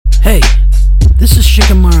This is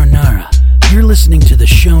Shikamaru Nara. You're listening to the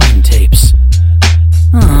Shonen Tapes.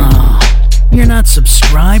 Oh, you're not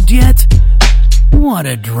subscribed yet? What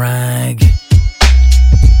a drag.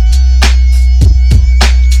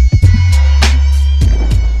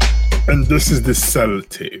 And this is the Cell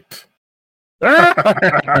Tape. I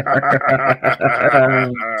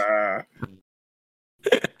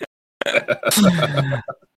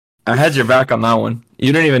had your back on that one.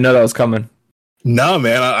 You didn't even know that was coming. No,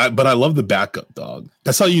 man, but I love the backup, dog.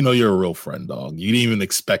 That's how you know you're a real friend, dog. You didn't even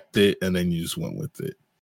expect it, and then you just went with it.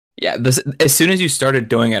 Yeah, as soon as you started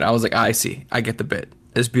doing it, I was like, I see. I get the bit.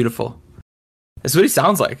 It's beautiful. That's what he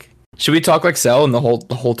sounds like. Should we talk like Cell in the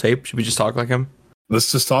whole tape? Should we just talk like him?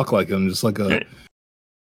 Let's just talk like him, just like a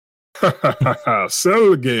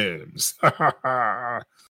Cell games.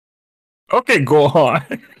 Okay, go on.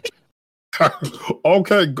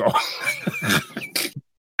 Okay, go.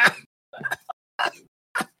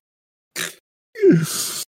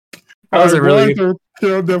 How was it really? To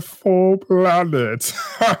kill the full planet.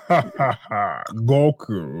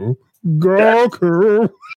 Goku.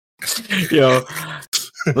 Yo,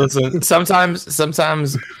 listen.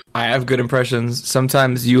 Sometimes I have good impressions.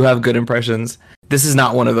 Sometimes you have good impressions. This is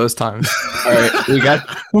not one of those times. All right, we got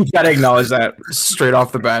to acknowledge that straight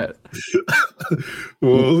off the bat.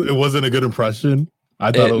 Well, it wasn't a good impression.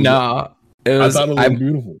 I thought it was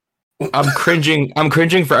beautiful. I'm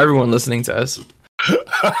cringing for everyone listening to us.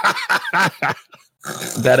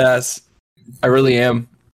 That ass. I really am.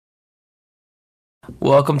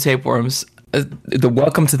 Welcome, tapeworms.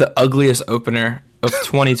 Welcome to the ugliest opener of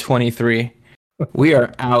 2023. We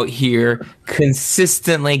are out here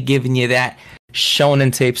consistently giving you that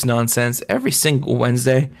Shonen Tapes nonsense every single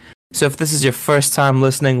Wednesday. So if this is your first time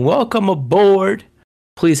listening, welcome aboard.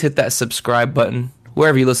 Please hit that subscribe button.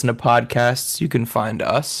 Wherever you listen to podcasts, you can find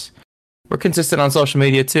us. We're consistent on social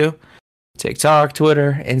media too. TikTok,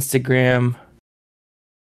 Twitter, Instagram,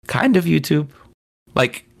 kind of YouTube.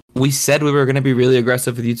 Like, we said we were going to be really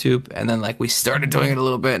aggressive with YouTube, and then like we started doing it a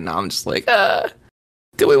little bit, and now I'm just like,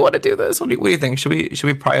 do we want to do this? What do you think? Should we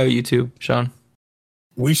prio YouTube, Sean?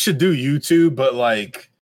 We should do YouTube, but like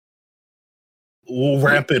we'll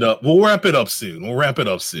ramp it up. We'll ramp it up soon.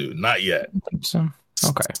 Not yet. So,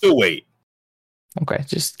 okay. Still wait. Okay,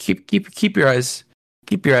 just keep your eyes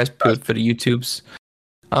peeled for the YouTubes.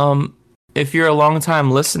 If you're a long time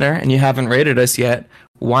listener and you haven't rated us yet,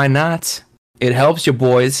 why not? It helps you,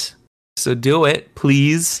 boys. So do it,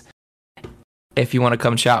 please. If you want to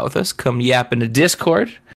come chat with us, come yap in the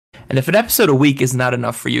Discord. And if an episode a week is not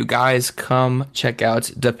enough for you guys, come check out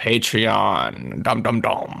the Patreon. Dum dum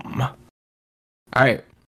dum. All right,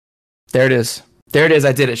 there it is.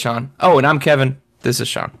 I did it, Sean. Oh, and I'm Kevin. This is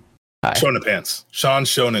Sean. Hi. Shonen Pants. Sean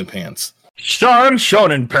Shonen Pants. Sean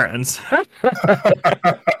Shonen Pants.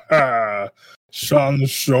 Sean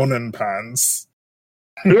Shonen Pants.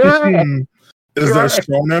 Is there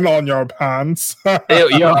shonen on your pants?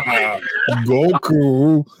 Yo.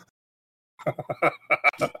 Goku.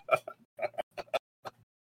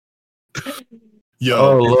 Yo,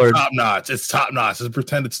 oh, Lord. Top notch. It's top notch. Let's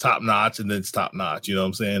pretend it's top notch, and then it's top notch. You know what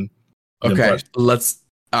I'm saying? Okay,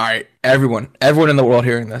 all right, everyone in the world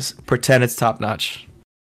hearing this, pretend it's top notch.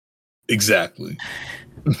 Exactly.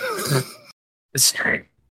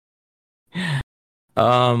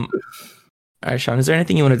 All right, Sean, is there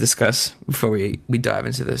anything you want to discuss before we dive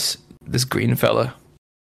into this green fella?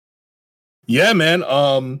 Yeah, man.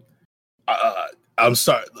 I'm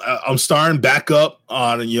starting back up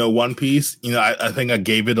on One Piece. I think I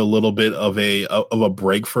gave it a little bit of a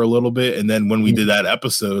break for a little bit, and then when we did that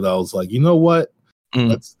episode, I was like, you know what?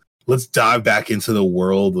 Let's dive back into the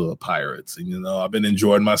world of the pirates. And I've been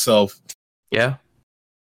enjoying myself. Yeah.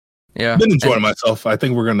 I've been enjoying myself. I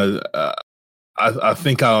think we're gonna. I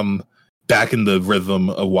think I'm back in the rhythm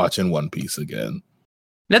of watching One Piece again.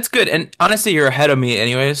 That's good. And honestly, you're ahead of me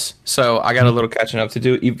anyways, so I got a little catching up to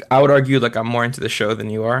do. I would argue like I'm more into the show than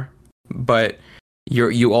you are, but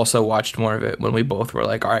you also watched more of it when we both were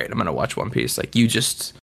like, all right, I'm gonna watch One Piece. Like you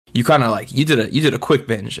kind of like you did a quick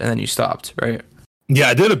binge and then you stopped, right? Yeah,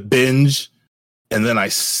 I did a binge and then I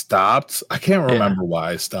stopped. I can't remember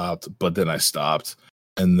why I stopped, but then I stopped.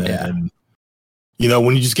 And then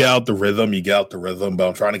when you just get out the rhythm, you get out the rhythm, but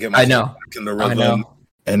I'm trying to get myself back in the rhythm.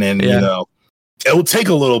 And then it will take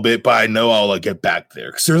a little bit, but I know I'll get back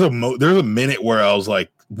there. Because there's a minute where I was like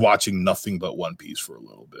watching nothing but One Piece for a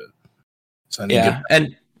little bit. So I need to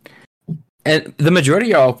and the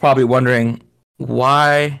majority of y'all are probably wondering,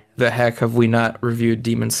 why the heck have we not reviewed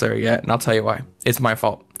Demon Slayer yet? And I'll tell you why. It's my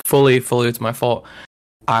fault. Fully, it's my fault.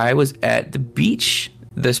 I was at the beach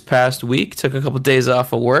this past week. Took a couple days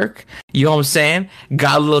off of work. You know what I'm saying?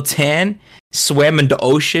 Got a little tan. Swam in the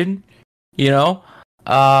ocean. You know,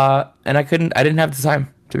 and I didn't have the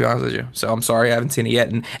time, to be honest with you. So I'm sorry I haven't seen it yet.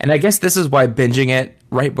 And I guess this is why binging it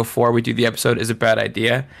right before we do the episode is a bad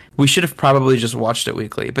idea. We should have probably just watched it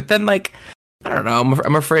weekly. But then, like, I don't know.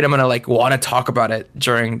 I'm afraid I'm gonna like want to talk about it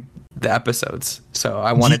during the episodes. So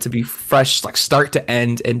I want it to be fresh, like start to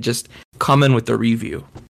end, and just come in with the review.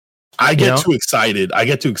 I get too excited.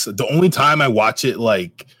 The only time I watch it,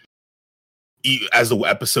 like, as the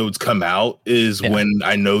episodes come out is when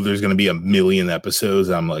I know there's going to be a million episodes.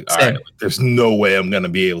 I'm like, all right, there's no way I'm going to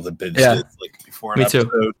be able to binge this like before an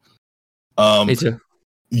episode. Me too.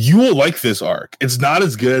 You will like this arc. It's not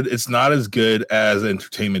as good. It's not as good as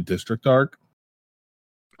Entertainment District arc.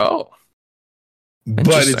 Oh,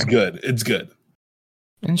 but it's good. It's good.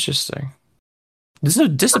 Interesting. This is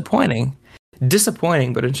disappointing,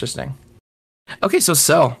 but interesting. Okay, so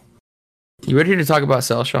Cell. You ready to talk about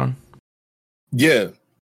Cell, Sean? Yeah.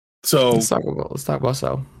 So let's talk about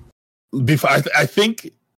Cell. Before I think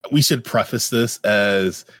we should preface this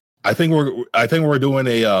as I think we're doing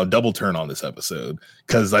a double turn on this episode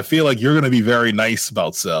because I feel like you're going to be very nice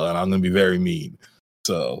about Cell and I'm going to be very mean.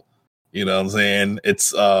 So, you know what I'm saying?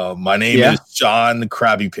 It's my name is John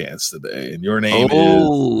Krabby Pants today, and your name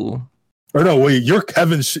is. Or no, wait, you're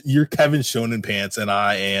Kevin Shonen Pants, and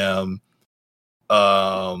I am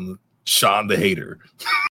Sean the Hater.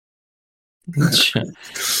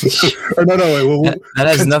 Or no, wait. That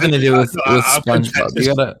has nothing to do with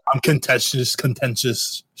SpongeBob. I'm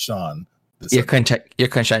contentious Sean. You're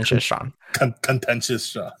contentious Sean. Contentious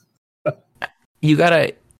Sean. You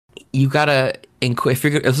gotta if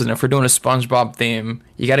we're doing a SpongeBob theme,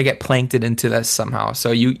 you gotta get Plankton into this somehow.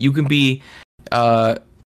 So you can be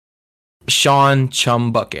Sean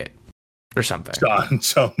Chum Bucket or something. Sean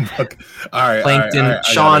Chum Bucket. All right, Plankton. All right,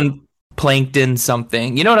 Sean Plankton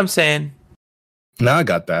something. You know what I'm saying? No, I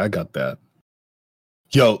got that.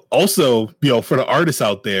 Yo, also, for the artists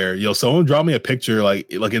out there, someone draw me a picture,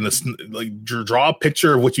 like in this, like draw a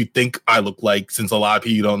picture of what you think I look like, since a lot of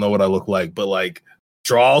people don't know what I look like, but like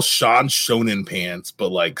draw Sean Shonen Pants,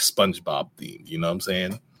 but like SpongeBob themed. You know what I'm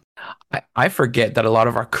saying? I forget that a lot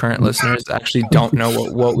of our current listeners actually don't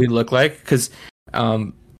know what we look like, because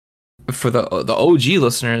for the OG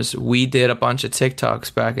listeners, we did a bunch of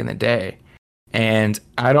TikToks back in the day. And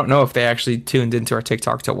I don't know if they actually tuned into our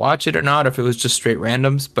TikTok to watch it or not, or if it was just straight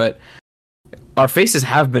randoms, but our faces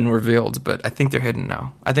have been revealed, but I think they're hidden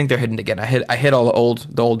now. I think they're hidden again. I hid all the old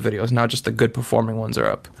videos. Now just the good performing ones are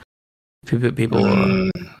up. People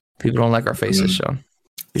don't like our faces, Sean.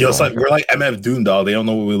 It's like we're like MF Doom doll. They don't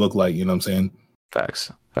know what we look like. You know what I'm saying?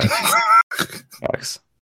 Facts.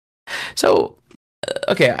 So,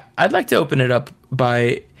 okay, I'd like to open it up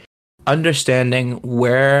by understanding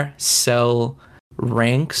where Cell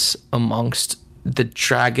ranks amongst the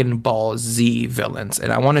Dragon Ball Z villains,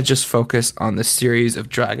 and I want to just focus on the series of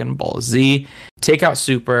Dragon Ball Z. Take out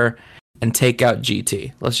Super and take out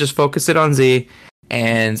GT. Let's just focus it on Z.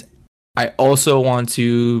 And I also want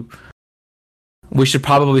to. We should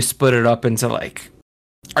probably split it up into like.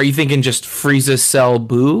 Are you thinking just Frieza, Cell,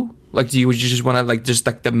 Boo? Like, would you just want to like just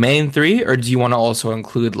like the main three, or do you want to also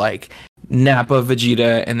include like Nappa,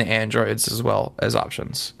 Vegeta, and the androids as well as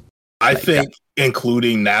options? I think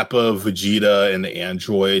including Nappa, Vegeta, and the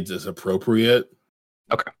androids is appropriate.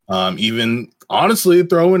 Okay. Even honestly,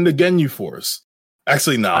 throw in the Ginyu Force.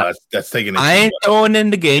 Actually, no, that's taking it. I ain't throwing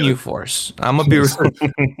in the Ginyu Force. I'm gonna be.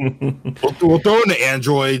 We'll throw in the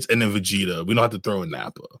androids and then Vegeta. We don't have to throw in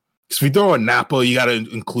Nappa. Because if we throw in Nappa, you got to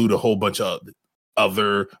include a whole bunch of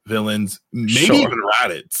other villains, maybe even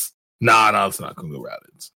Raditz. Nah, it's not gonna go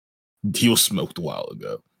Raditz. He was smoked a while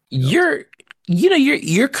ago. You're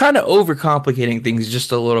kind of overcomplicating things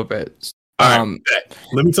just a little bit. All right,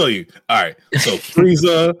 let me tell you. All right, so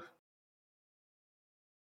Frieza.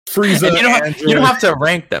 And you don't have to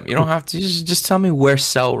rank them. You don't have to just tell me where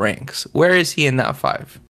Cell ranks. Where is he in that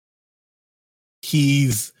 5?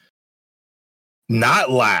 He's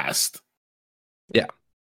not last. Yeah.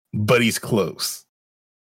 But he's close.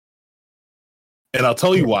 And I'll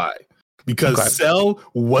tell you why. Because Cell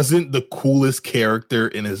wasn't the coolest character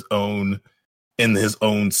in his own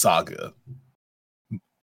saga.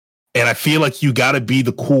 And I feel like you got to be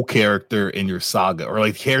the cool character in your saga, or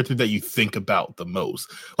like the character that you think about the most.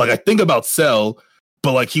 Like I think about Cell,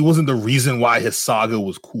 but like he wasn't the reason why his saga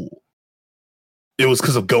was cool. It was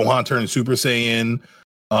because of Gohan turning Super Saiyan.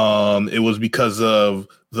 It was because of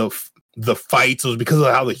the fights. It was because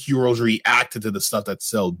of how the heroes reacted to the stuff that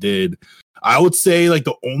Cell did. I would say like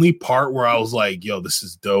the only part where I was like, yo, this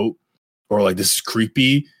is dope, or like this is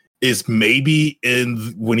creepy, is maybe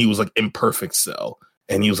in when he was like imperfect Cell,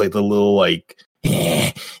 and he was like the little like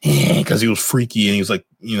because he was freaky and he was like,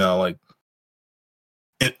 you know, like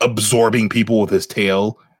absorbing people with his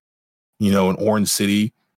tail, you know, in Orange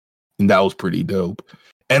City, and that was pretty dope.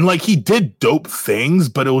 And like he did dope things,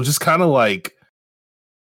 but it was just kind of like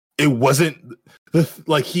it wasn't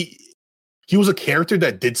like he was a character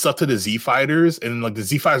that did stuff to the Z Fighters, and like the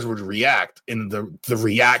Z Fighters would react, and the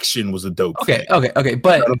reaction was a dope. Okay, thing. okay,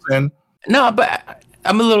 but you know what I'm saying? No, but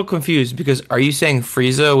I'm a little confused because are you saying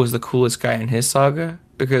Frieza was the coolest guy in his saga?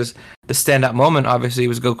 Because the standout moment obviously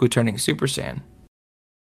was Goku turning Super Saiyan.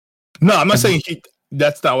 No, I'm not saying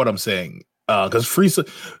that's not what I'm saying. Because Frieza,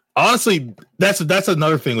 honestly, that's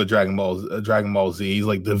another thing with Dragon Ball Z.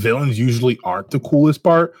 Like the villains usually aren't the coolest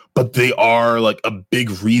part, but they are like a big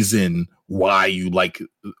reason why you like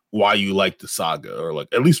the saga, or like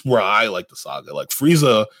at least where I like the saga. Like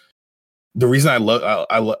Frieza, the reason I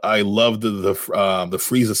love the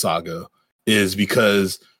Frieza saga is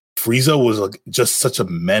because Frieza was like just such a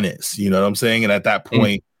menace. You know what I'm saying? And at that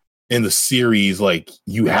point in the series, like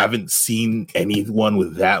you haven't seen anyone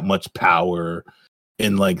with that much power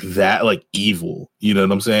and like that like evil. You know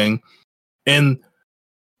what I'm saying? And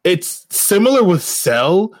it's similar with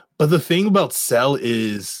Cell, but the thing about Cell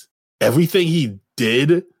is everything he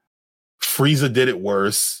did, Frieza did it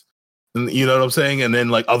worse. And, you know what I'm saying? And then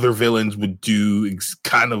like other villains would do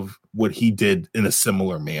kind of what he did in a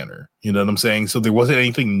similar manner. You know what I'm saying? So there wasn't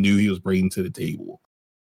anything new he was bringing to the table.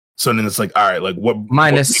 So then it's like, all right, like what?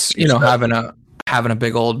 Minus, you know, having a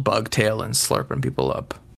big old bug tail and slurping people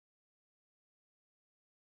up.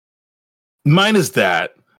 Minus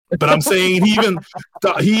that, but I'm saying he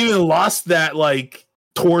even lost that like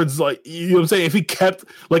towards like, you know what I'm saying? If he kept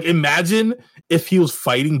like, imagine if he was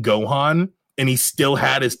fighting Gohan and he still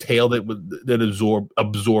had his tail that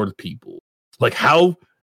absorbed people. Like how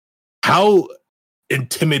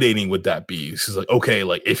intimidating would that be? She's like, okay,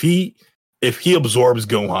 like if he absorbs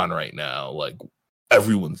Gohan right now, like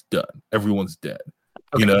everyone's done. Everyone's dead.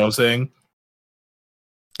 Okay. You know what I'm saying?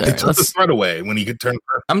 It took the threat away when he could turn.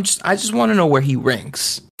 I just want to know where he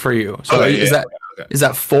ranks for you. So is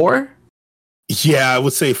that 4? Yeah, I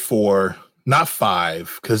would say 4, not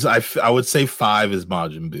 5, because I would say 5 is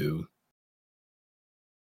Majin Buu.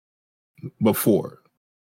 But 4.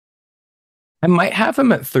 I might have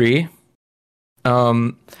him at 3.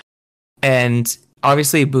 And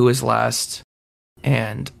obviously Buu is last.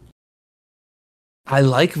 And I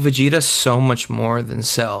like Vegeta so much more than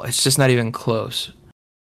Cell. It's just not even close.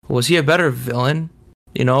 Was he a better villain?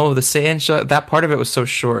 You know, the Saiyan show, that part of it was so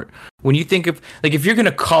short. When you think of, like, if you're going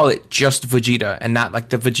to call it just Vegeta and not like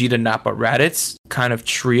the Vegeta, Nappa, Raditz kind of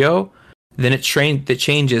trio, then it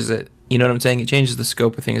changes it. You know what I'm saying? It changes the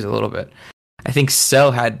scope of things a little bit. I think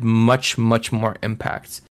Cell had much, much more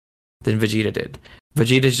impact than Vegeta did.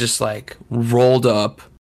 Vegeta's just like rolled up,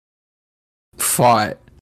 fought,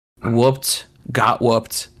 whooped, got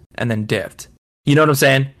whooped, and then dipped. You know what I'm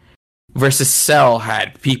saying? Versus Cell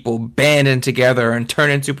had people banding together and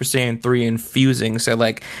turning Super Saiyan 3 and fusing. So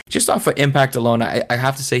like just off of impact alone, I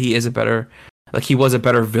have to say he was a better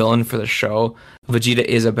villain for the show. Vegeta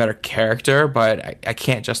is a better character, but I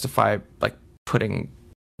can't justify like putting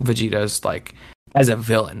Vegeta's like as a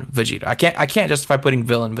villain Vegeta. I can't justify putting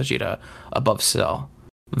villain Vegeta above Cell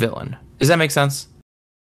villain. Does that make sense?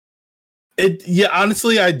 Yeah,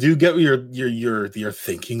 honestly, I do get what you're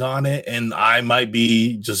thinking on it, and I might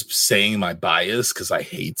be just saying my bias because I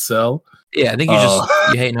hate Cell. Yeah, I think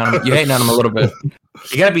you hating on him. You hating on him a little bit.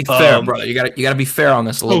 You gotta be fair, brother. You gotta be fair on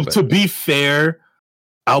this a little bit. To be fair,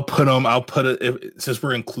 I'll put it since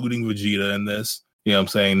we're including Vegeta in this. You know what I'm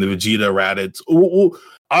saying? The Vegeta, Raditz.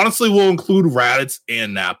 Honestly, we'll include Raditz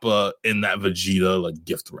and Nappa in that Vegeta like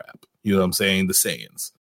gift wrap. You know what I'm saying? The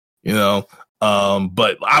Saiyans. You know.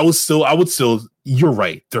 But I would still. You're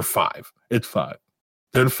right. They're 5. It's 5.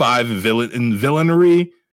 They're 5 in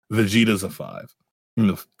villainy. Vegeta's a 5.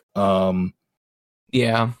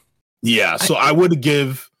 Yeah. So I would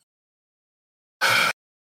give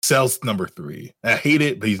Cell's number 3. I hate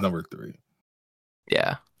it, but he's number 3.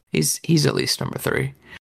 Yeah, he's at least number 3.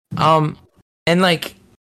 And like,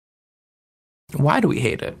 why do we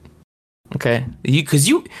hate it? Okay, because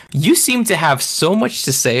you seem to have so much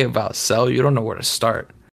to say about Cell, you don't know where to start.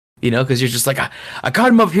 You know, because you're just like, I got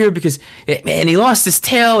him up here because man, he lost his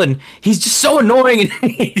tail and he's just so annoying,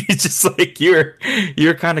 and he's just like you're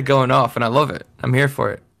kind of going off, and I love it. I'm here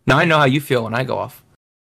for it. Now I know how you feel when I go off.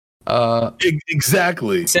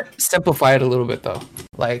 Exactly. Simplify it a little bit though.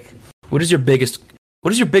 Like, what is your biggest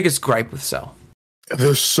gripe with Cell?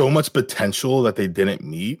 There's so much potential that they didn't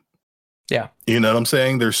meet. Yeah. You know what I'm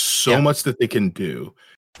saying? There's so much that they can do.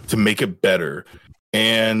 to make it better.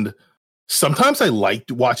 And sometimes I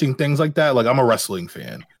liked watching things like that. Like, I'm a wrestling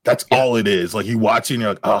fan. That's all it is. Like, you watch it and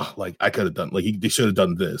you're like, oh, like I could have done, like they should have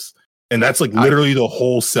done this. And that's like literally the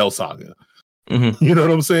whole Cell saga. Mm-hmm. You know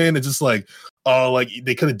what I'm saying? It's just like, oh, like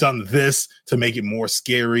they could have done this to make it more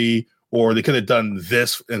scary, or they could have done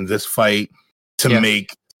this in this fight to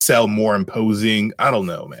make Cell more imposing. I don't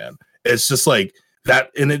know, man. It's just like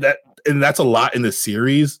that, and that's a lot in the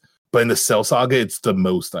series, but in the Cell saga, it's the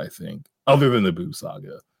most, I think, other than the Boo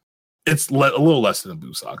saga. It's a little less than the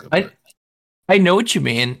Boo saga. I know what you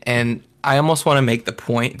mean, and I almost want to make the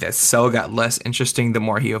point that Cell got less interesting the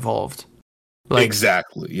more he evolved. Like,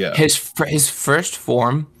 exactly, yeah. His first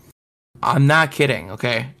form, I'm not kidding.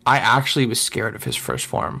 Okay, I actually was scared of his first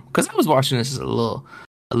form because I was watching this as a little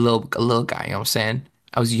guy. You know what I'm saying?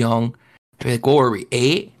 I was young. I'd be like, what were we,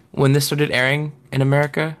 8 when this started airing in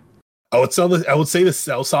America? I would say the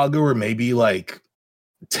Cell saga were maybe like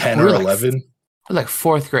 10 or 11. Like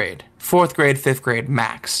 4th grade, 5th grade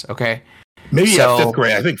max. Okay, maybe 5th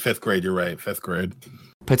grade. I think 5th grade. You're right, 5th grade.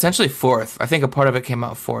 Potentially 4th. I think a part of it came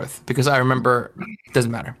out 4th because I remember.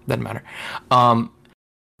 Doesn't matter.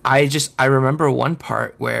 I remember one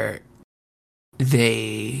part where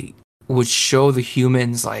they would show the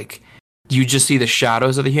humans, like, you just see the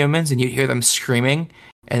shadows of the humans and you'd hear them screaming,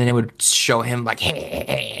 and then it would show him like,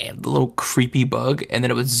 hey, the little creepy bug, and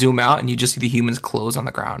then it would zoom out and you just see the humans' clothes on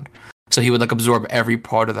the ground. So he would like absorb every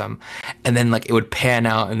part of them, and then like it would pan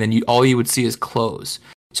out, and then all you would see is clothes.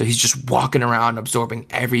 So he's just walking around absorbing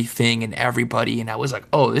everything and everybody, and I was like,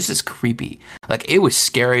 oh, this is creepy. Like, it was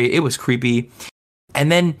scary, it was creepy. And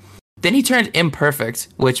then he turned imperfect,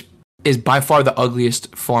 which is by far the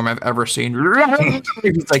ugliest form I've ever seen.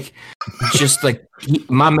 It's like, just like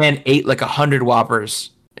my man ate like 100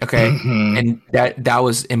 Whoppers, okay, and that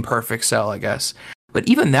was imperfect Cell, I guess. But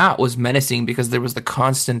even that was menacing because there was the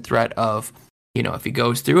constant threat of, you know, if he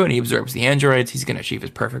goes through and he absorbs the androids, he's going to achieve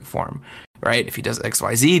his perfect form, right? If he does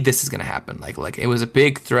XYZ, this is going to happen. Like it was a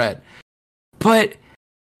big threat. But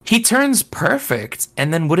he turns perfect,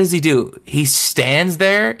 and then what does he do? He stands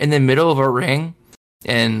there in the middle of a ring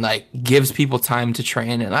and like gives people time to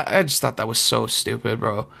train, and I just thought that was so stupid,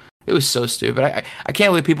 bro. It was so stupid. I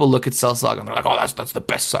can't believe people look at Cell Saga and they're like, oh, that's the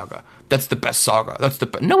best saga. That's the best saga.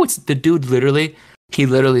 No, it's the dude literally. He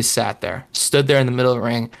literally stood there in the middle of the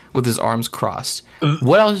ring with his arms crossed.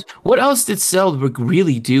 What else did Cell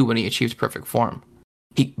really do when he achieved perfect form?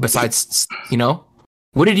 Besides, you know,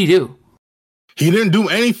 what did he do? He didn't do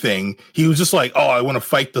anything. He was just like, oh, I want to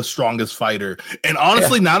fight the strongest fighter. And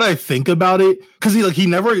honestly, now that I think about it, because he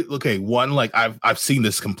never, okay, one, like I've seen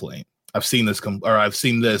this complaint. I've seen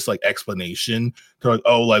this like explanation. They're like,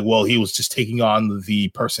 oh, like, well, he was just taking on the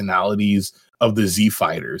personalities of the Z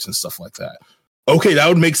fighters and stuff like that. Okay, that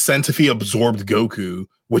would make sense if he absorbed Goku,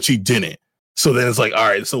 which he didn't. So then it's like, all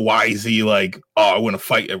right, so why is he like, oh, I want to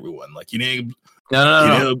fight everyone? Like, you didn't.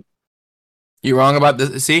 No. You're wrong about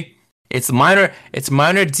this. See, it's minor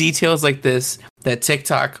details like this that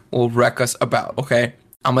TikTok will wreck us about. Okay,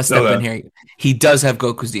 I'm gonna step in here. He does have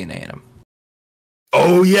Goku's DNA in him.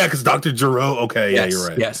 Oh yeah, because Dr. Gero. Okay, yes, yeah, you're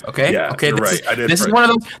right. Yes, okay, yeah, okay. You're right. This is one of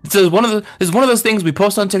those. This is one of those things we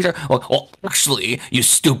post on TikTok. Well, actually, you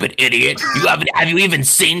stupid idiot, have you even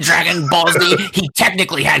seen Dragon Ball Z? He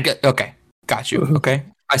technically had. Okay, got you. Okay,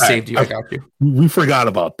 I saved you. I got you. We forgot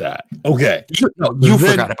about that. Okay, you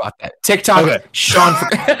forgot about that. TikTok. Okay. Sean.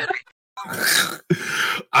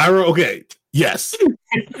 Okay. Yes.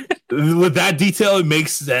 With that detail, it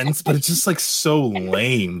makes sense, but it's just like so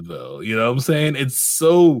lame, though. You know what I'm saying? It's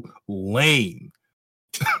so lame.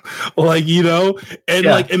 Like, you know, and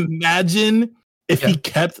like imagine if he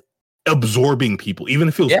kept absorbing people, even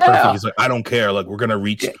if it was perfect. He's like, I don't care. Like, we're gonna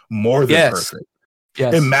reach more than perfect.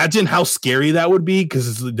 Yes. Imagine how scary that would be,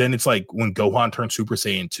 because then it's like when Gohan turned Super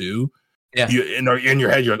Saiyan 2. Yeah. You in your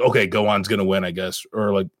head, you're like, okay, Gohan's gonna win, I guess,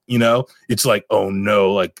 or like, you know, it's like, oh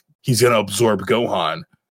no, like he's gonna absorb Gohan.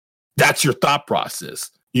 That's your thought process,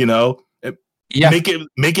 you know. Make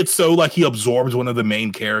it so like he absorbs one of the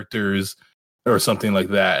main characters or something like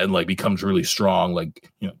that, and like becomes really strong, like,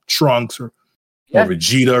 you know, Trunks or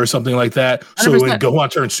Vegeta or something like that. 100%. So when Gohan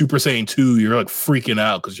turns Super Saiyan 2, you're like freaking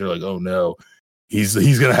out because you're like, oh no, he's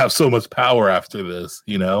gonna have so much power after this,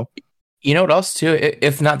 you know. You know what else too?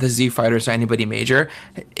 If not the Z fighters or anybody major,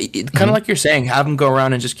 kind of like you're saying, have him go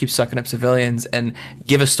around and just keep sucking up civilians, and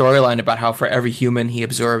give a storyline about how for every human he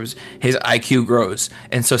absorbs, his IQ grows,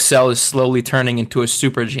 and so Cell is slowly turning into a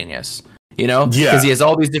super genius. You know, because he has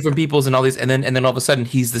all these different peoples and all these, and then all of a sudden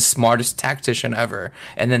he's the smartest tactician ever,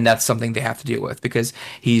 and then that's something they have to deal with because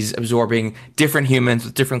he's absorbing different humans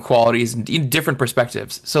with different qualities and different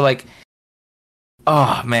perspectives. So like,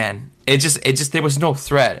 Oh man, it just there was no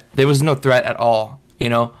threat. There was no threat at all. You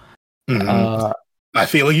know. Mm-hmm. I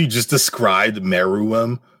feel like you just described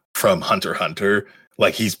Meruem from Hunter x Hunter.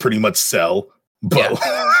 Like he's pretty much Cell, but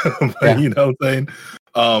you know what I'm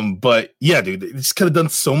saying? But yeah, dude, they just could have done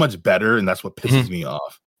so much better, and that's what pisses me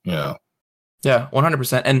off. You know? Yeah,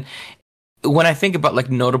 100%. And when I think about like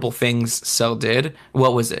notable things Cell did,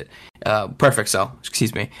 what was it? Perfect Cell,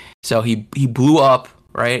 excuse me. So he blew up,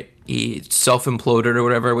 right? He self-imploded or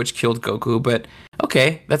whatever, which killed Goku. But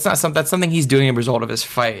okay, that's something he's doing as a result of his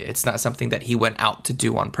fight. It's not something that he went out to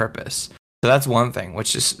do on purpose. So that's one thing,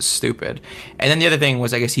 which is stupid. And then the other thing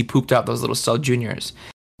was, I guess he pooped out those little Cell Juniors,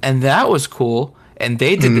 and that was cool. And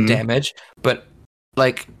they did the damage, but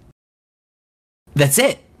like, that's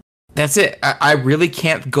it. That's it. I really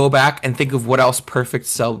can't go back and think of what else Perfect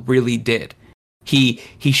Cell really did. He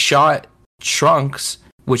shot Trunks,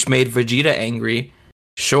 which made Vegeta angry.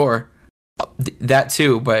 Sure, that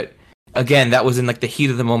too. But again, that was in like the heat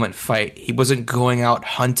of the moment fight. He wasn't going out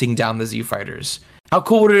hunting down the Z Fighters. How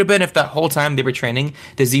cool would it have been if that whole time they were training,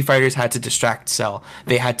 the Z Fighters had to distract Cell.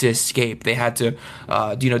 They had to escape. They had to,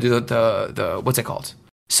 do the what's it called?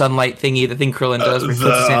 Sunlight thingy, the thing Krillin does.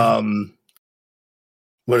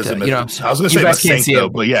 What is it? You know, I was going to say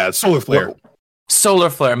Masenko, but yeah, solar flare. Well, solar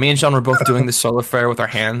flare. Me and Sean were both doing the solar flare with our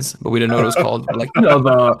hands, but we didn't know what it was called. We're like,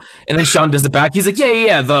 and then Sean does the back. He's like,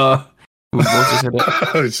 yeah, the. We both just hit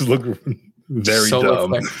it. It just looked very solar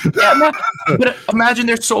dumb. Yeah, but imagine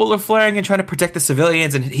they're solar flaring and trying to protect the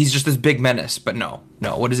civilians, and he's just this big menace. But no.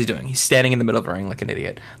 What is he doing? He's standing in the middle of the ring like an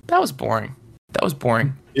idiot. That was boring. It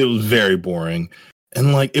was very boring.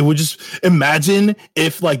 And like, it would just imagine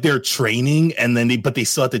if like they're training and then they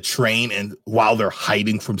still have to train and while they're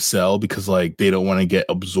hiding from Cell because like they don't want to get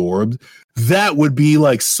absorbed. That would be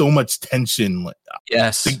like so much tension. Like,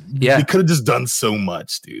 yes. They could have just done so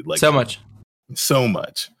much, dude. Like so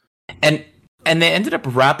much. And they ended up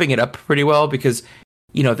wrapping it up pretty well because,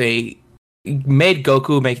 you know, they made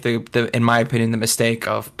Goku make the in my opinion, the mistake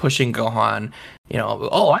of pushing Gohan. You know,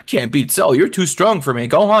 I can't beat Cell. You're too strong for me.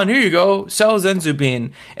 Gohan, here you go. Cell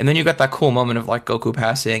Zenzubin. And then you got that cool moment of like Goku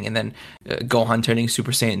passing and then Gohan turning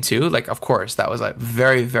Super Saiyan 2. Like, of course, that was like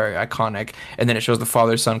very, very iconic. And then it shows the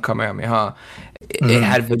father-son Kamehameha. It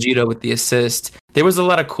had Vegeta with the assist. There was a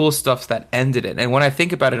lot of cool stuff that ended it. And when I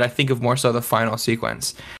think about it, I think of more so the final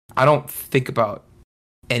sequence. I don't think about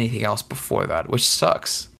anything else before that, which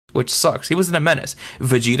sucks. He wasn't a menace.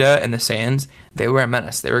 Vegeta and the Saiyans, they were a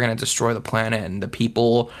menace. They were going to destroy the planet and the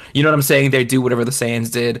people. You know what I'm saying? They'd do whatever the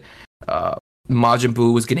Saiyans did. Majin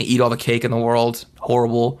Buu was going to eat all the cake in the world.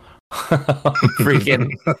 Horrible.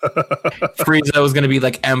 Freaking Frieza was going to be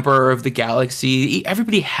like Emperor of the Galaxy.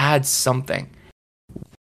 Everybody had something.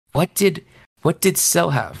 What did Cell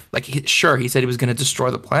have? Like, sure, he said he was going to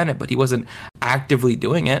destroy the planet, but he wasn't actively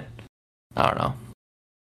doing it. I don't know.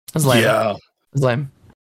 It was lame. Yeah. It was lame.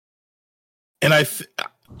 And I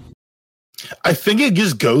think it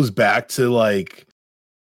just goes back to like,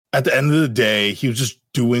 at the end of the day, he was just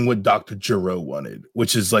doing what Dr. Gero wanted,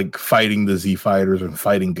 which is like fighting the Z Fighters and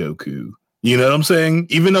fighting Goku. You know what I'm saying?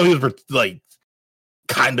 Even though he was like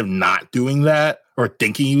kind of not doing that or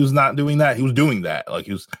thinking he was not doing that, he was doing that. Like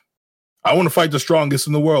I want to fight the strongest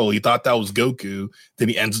in the world. He thought that was Goku. Then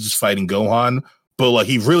he ends up just fighting Gohan. But like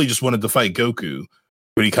he really just wanted to fight Goku.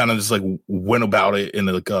 But he kind of just like went about it in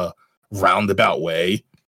like a roundabout way,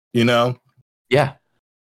 you know? Yeah.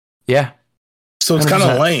 So it's kind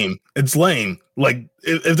of lame. It's lame. Like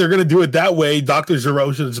if they're gonna do it that way, Dr.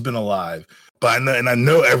 Gero should have just been alive. But I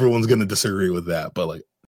know everyone's gonna disagree with that. But like,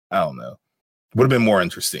 I don't know. Would have been more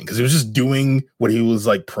interesting because he was just doing what he was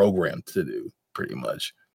like programmed to do, pretty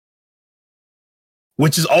much.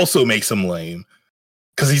 Which is also makes him lame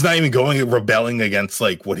because he's not even going and rebelling against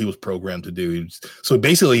like what he was programmed to do. So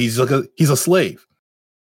basically, he's a slave.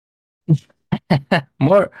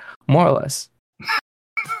 more or less.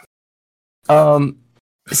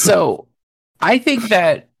 So I think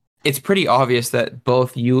that it's pretty obvious that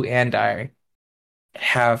both you and I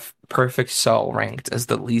have Perfect Cell ranked as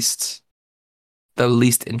the least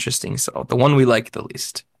interesting Cell, the one we like the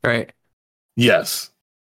least, right? Yes.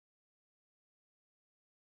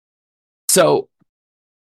 So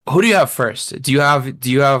who do you have first? Do you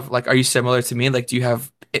have like, are you similar to me? Like, do you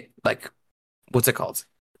have it, like, what's it called?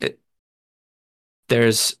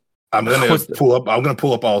 I'm gonna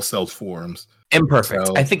pull up all Cell's forms. Imperfect.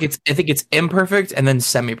 So. I think it's imperfect and then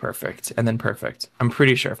semi-perfect and then perfect. I'm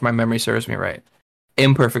pretty sure if my memory serves me right.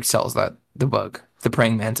 Imperfect Cell's that the bug, the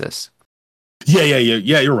praying mantis. Yeah.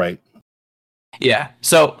 You're right. Yeah.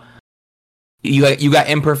 So you got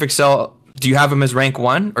imperfect Cell. Do you have him as rank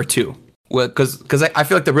 1 or 2? Because I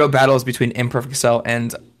feel like the real battle is between Imperfect Cell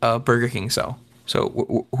and Burger King Cell.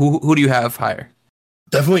 So who do you have higher?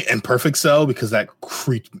 Definitely Imperfect Cell, because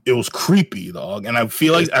it was creepy, dog. And I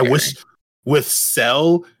feel like I wish with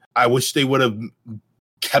Cell, I wish they would have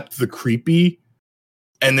kept the creepy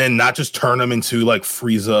and then not just turn them into like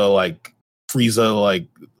Frieza, like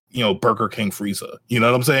Burger King Frieza. You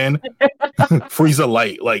know what I'm saying? Frieza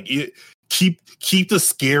light, like keep the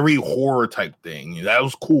scary horror type thing. That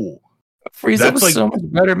was cool. Frieza was so much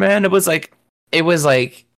better, man. It was like it was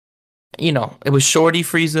Shorty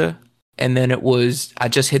Frieza, and then it was I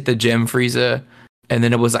just hit the gym Frieza, and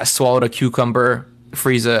then it was I swallowed a cucumber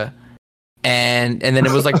Frieza, and then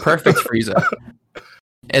it was like perfect Frieza.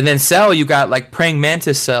 And then Cell, you got like praying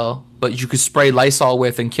mantis Cell, but you could spray Lysol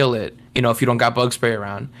with and kill it, if you don't got bug spray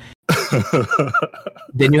around.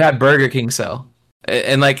 Then you had Burger King Cell.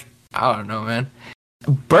 And like, I don't know, man.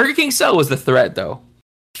 Burger King Cell was the threat though.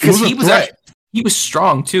 Because he was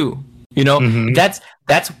strong too. Mm-hmm.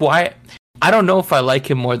 That's why I don't know if I like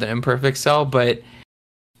him more than Imperfect Cell, but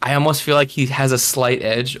I almost feel like he has a slight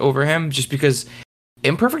edge over him just because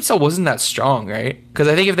Imperfect Cell wasn't that strong, right? Because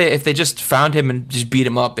I think if they just found him and just beat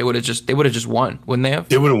him up, they would have just won, wouldn't they have?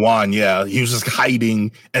 They would have won, yeah. He was just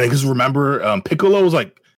hiding, and because remember, Piccolo was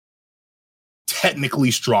like technically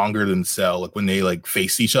stronger than Cell, like when they like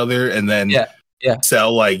face each other, and then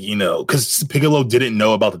Cell, like because Piccolo didn't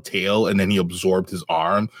know about the tail, and then he absorbed his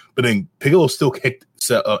arm, but then Piccolo still kicked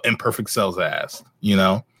Imperfect Cell's ass.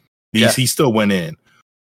 He still went in,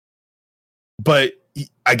 but.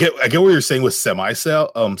 I get what you're saying with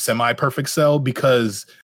semi-perfect Cell, because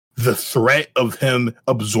the threat of him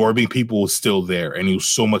absorbing people was still there, and he was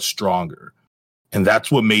so much stronger, and that's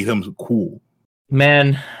what made him cool.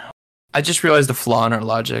 Man, I just realized the flaw in our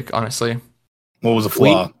logic. Honestly, what was the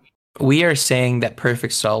flaw? We are saying that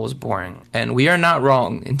Perfect Cell was boring, and we are not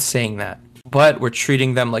wrong in saying that, but we're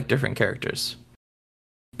treating them like different characters.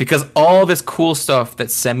 Because all this cool stuff that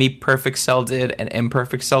Semi-Perfect Cell did and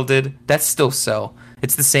Imperfect Cell did, that's still Cell.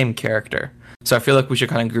 It's the same character. So I feel like we should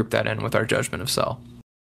kind of group that in with our judgment of Cell.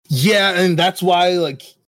 Yeah, and that's why, like,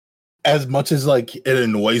 as much as like it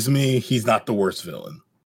annoys me, he's not the worst villain.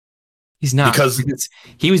 He's not, because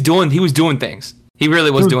he was doing things. He really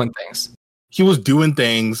was doing things. He was doing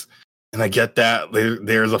things, and I get that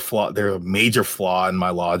there's a flaw. There's a major flaw in my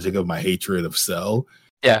logic of my hatred of Cell.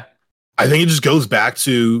 Yeah. I think it just goes back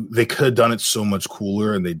to they could have done it so much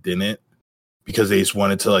cooler, and they didn't, because they just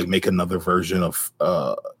wanted to like make another version of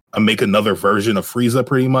Frieza,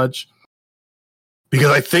 pretty much.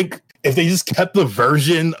 Because I think if they just kept the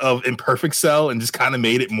version of Imperfect Cell and just kind of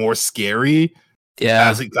made it more scary,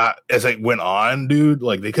 as it went on, dude,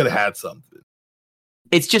 like they could have had something.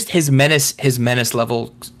 It's just his menace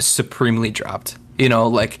level supremely dropped.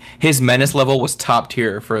 Like his menace level was top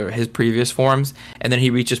tier for his previous forms, and then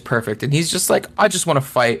he reaches perfect, and he's just like, I just want to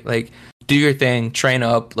fight. Like, do your thing, train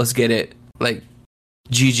up, let's get it. Like,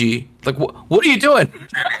 GG. Like, what are you doing?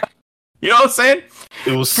 You know what I'm saying?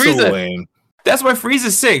 It was Frieza, so lame. That's why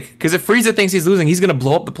Frieza's sick, because if Frieza thinks he's losing, he's gonna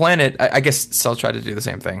blow up the planet. I guess Cell tried to do the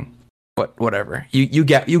same thing, but whatever. You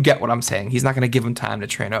get what I'm saying. He's not gonna give him time to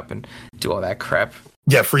train up and do all that crap.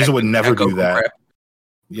 Yeah, Frieza would never do that. Crap.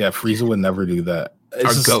 Yeah, Frieza would never do that.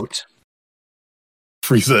 Our goat.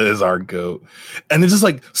 Frieza is our goat. And it's just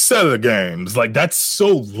like, set of the games. Like, that's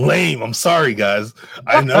so lame. I'm sorry, guys.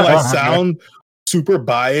 I know I sound super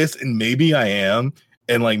biased, and maybe I am.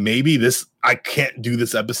 And like, maybe I can't do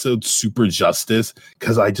this episode super justice,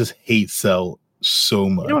 because I just hate Cell so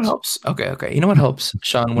much. You know what helps? Okay. You know what helps,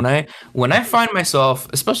 Sean? When I find myself,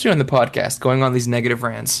 especially on the podcast, going on these negative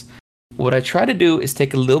rants, what I try to do is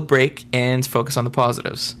take a little break and focus on the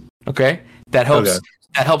positives. Okay? That helps. Okay.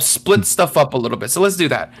 That helps split stuff up a little bit. So let's do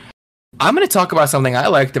that. I'm going to talk about something I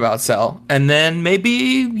liked about Cell, and then maybe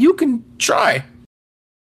you can try.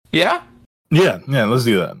 Yeah? Yeah, let's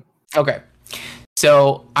do that. Okay.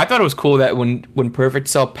 So I thought it was cool that when Perfect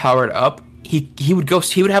Cell powered up, he would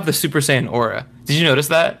have the Super Saiyan aura. Did you notice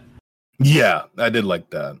that? Yeah, I did like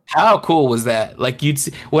that. How cool was that? Like,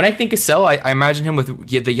 when I think of Cell, I imagine him with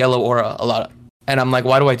the yellow aura a lot. And I'm like,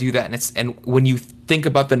 why do I do that? And when you think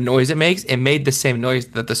about the noise it makes, it made the same noise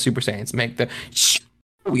that the Super Saiyans make.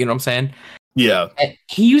 You know what I'm saying? Yeah. And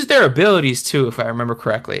he used their abilities too, if I remember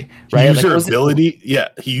correctly. Right? He used their ability. Yeah,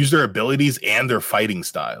 he used their abilities and their fighting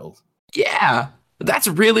styles. Yeah, that's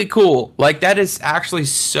really cool. Like, that is actually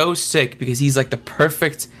so sick, because he's like the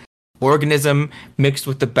perfect organism mixed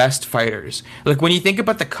with the best fighters. Like, when you think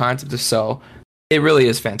about the concept of Cell, It really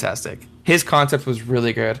is fantastic. His concept was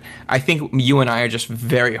really good. I think you and I are just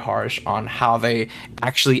very harsh on how they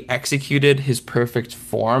actually executed his perfect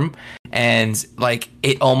form. And like,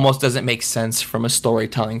 it almost doesn't make sense from a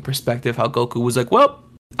storytelling perspective how Goku was like, well,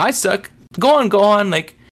 I suck. Go on.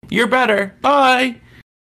 Like, you're better. Bye.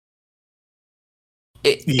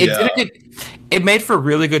 It made for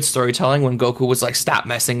really good storytelling when Goku was like, stop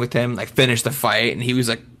messing with him, like finish the fight, and he was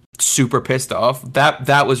like super pissed off.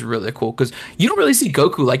 That was really cool because you don't really see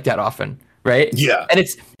Goku like that often, right? Yeah. And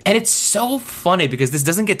it's so funny because this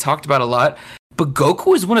doesn't get talked about a lot, but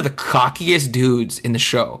Goku is one of the cockiest dudes in the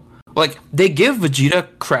show. Like, they give Vegeta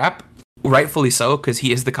crap, rightfully so, because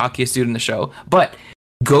he is the cockiest dude in the show. But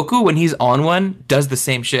Goku, when he's on one, does the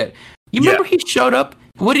same shit. You remember he showed up?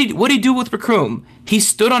 What did he do with Recoome? He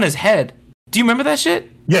stood on his head. Do you remember that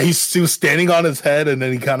shit? Yeah, he was standing on his head, and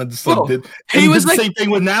then he kind of just like, did. He was did the like, same thing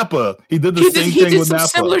with Nappa. He did the same thing with Nappa.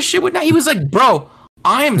 Similar shit with Nappa. He was like, bro,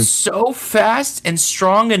 I am so fast and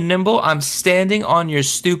strong and nimble. I'm standing on your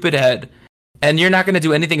stupid head, and you're not gonna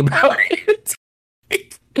do anything about it.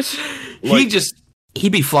 He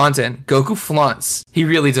be flaunting. Goku flaunts. He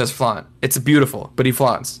really does flaunt. It's beautiful, but he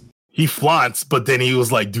flaunts. He flaunts, but then he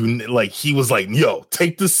was like, dude, like he was like, yo,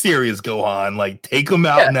 take this serious, Gohan. Like, take him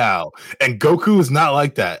out now. And Goku is not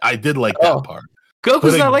like that. I did like that part.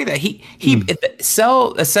 Goku's not like that. He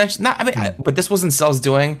Cell essentially not. I mean, but this wasn't Cell's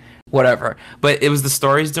doing. Whatever. But it was the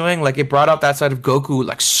story's doing. Like, it brought out that side of Goku,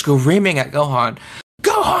 like screaming at Gohan.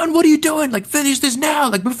 Gohan, what are you doing? Like, finish this now.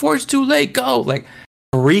 Like, before it's too late. Go. Like,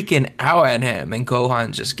 freaking out at him, and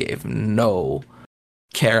Gohan just gave no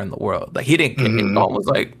care in the world. Like, he didn't care. Gohan was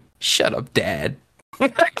like, shut up, Dad.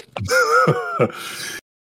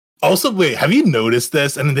 Also, wait, have you noticed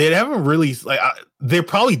this? And they haven't really, like, they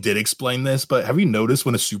probably did explain this, but have you noticed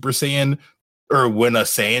when a Super Saiyan or when a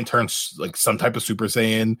Saiyan turns like some type of Super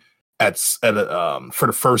Saiyan for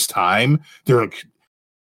the first time,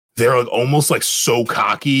 they're almost like so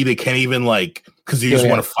cocky they can't even like, because you just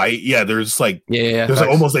want to fight. Yeah, there's like there's like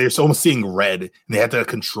almost seeing red, and they have to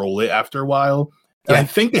control it after a while. And I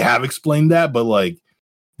think they have explained that, but like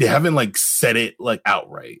they haven't like said it like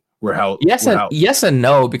outright. Yes and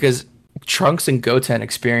no, because Trunks and Goten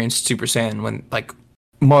experienced Super Saiyan when like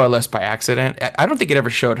more or less by accident. I don't think it ever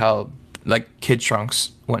showed how like Kid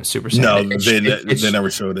Trunks went Super Saiyan. No, they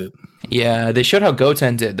never showed it. Yeah, they showed how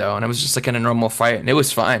Goten did though, and it was just like in a normal fight, and it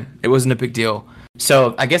was fine. It wasn't a big deal.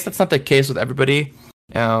 So I guess that's not the case with everybody.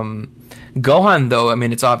 Gohan though, I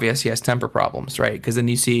mean, it's obvious he has temper problems, right? Because then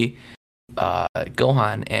you see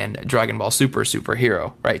Gohan and Dragon Ball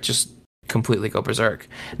Superhero, right? Just completely go berserk.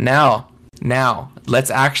 Now, let's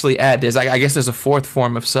actually add. I guess there's a fourth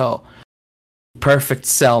form of Cell, Perfect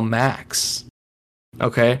Cell Max.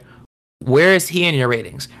 Okay, where is he in your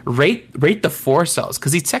ratings? Rate the 4 cells,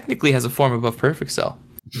 because he technically has a form above Perfect Cell.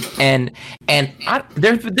 And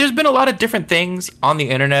there's been a lot of different things on the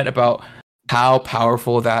internet about how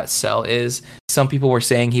powerful that Cell is. Some people were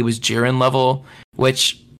saying he was Jiren level,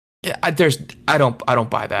 which I don't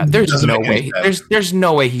buy that. There's no way. There's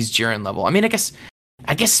no way he's Jiren level. I mean,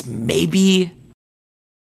 I guess maybe.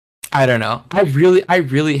 I don't know. I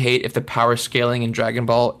really hate if the power scaling in Dragon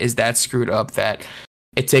Ball is that screwed up that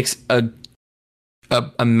it takes a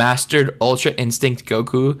mastered Ultra Instinct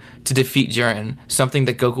Goku to defeat Jiren, something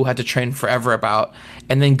that Goku had to train forever about,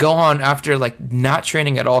 and then Gohan, after like not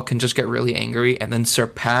training at all, can just get really angry and then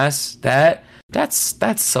surpass that.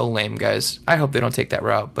 That's so lame, guys. I hope they don't take that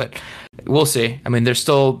route, but we'll see. I mean, there's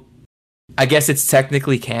still, I guess it's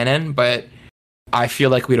technically canon, but I feel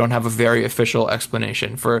like we don't have a very official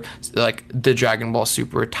explanation for like the Dragon Ball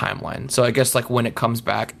Super timeline. So I guess like when it comes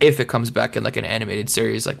back, if it comes back in like an animated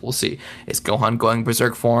series, like we'll see. Is Gohan going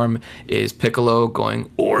Berserk form? Is Piccolo going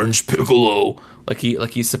Orange Piccolo like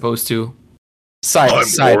he's supposed to? I'm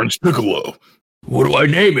Orange Piccolo. What do I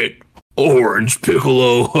name it? Orange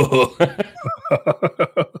Piccolo.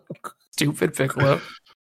 Stupid Piccolo.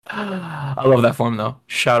 I love that form though.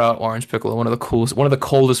 Shout out Orange Piccolo, one of the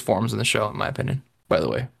coldest forms in the show, in my opinion. By the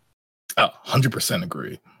way, 100%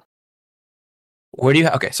 agree. Where do you?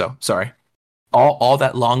 Okay, so sorry. All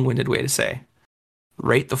that long-winded way to say,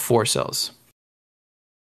 rate the 4 cells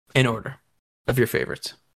in order of your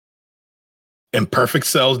favorites. And Perfect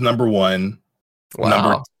Cell's number 1.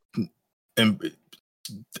 Wow.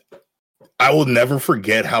 I will never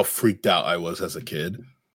forget how freaked out I was as a kid.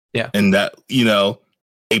 Yeah, and that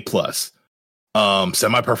A+.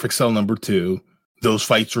 Semi-Perfect Cell number 2. Those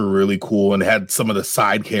fights were really cool and had some of the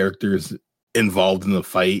side characters involved in the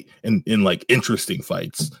fight and in like interesting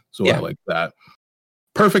fights. So I like that.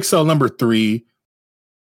 Perfect Cell number 3.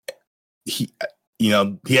 He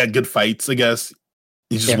had good fights, I guess.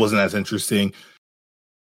 He just wasn't as interesting.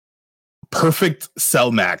 Perfect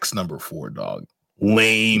Cell Max number 4, dog.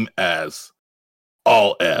 Lame as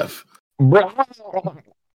all F.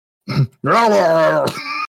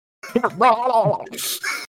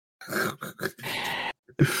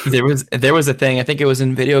 There was a thing, I think it was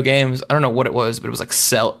in video games, I don't know what it was, but it was like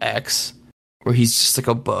Cell X, where he's just like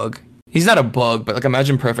a bug. He's not a bug, but like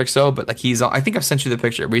imagine Perfect Cell, but like he's on, I think I've sent you the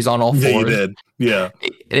picture where he's on all fours. Yeah, you did. Yeah.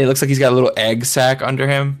 It looks like he's got a little egg sac under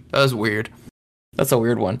him. That was weird. That's a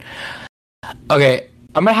weird one. Okay,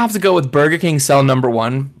 I'm gonna have to go with Burger King Cell number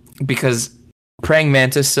 1 because Praying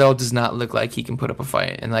Mantis Cell does not look like he can put up a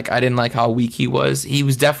fight, and like I didn't like how weak he was. He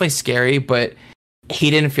was definitely scary, but he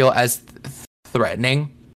didn't feel as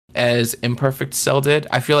threatening as Imperfect Cell did.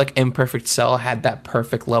 I feel like Imperfect Cell had that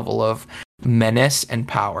perfect level of menace and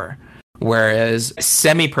power, whereas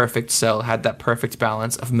Semi-Perfect Cell had that perfect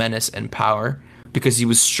balance of menace and power because he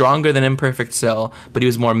was stronger than Imperfect Cell, but he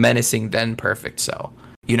was more menacing than Perfect Cell.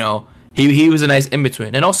 You know, he was a nice in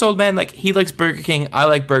between. And also, man, like he likes Burger King, I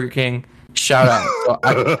like Burger King. Shout out! So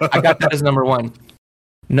I got that as number 1.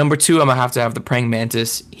 Number 2, I'm gonna have to have the Praying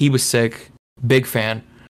Mantis. He was sick, big fan.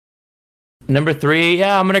 Number 3,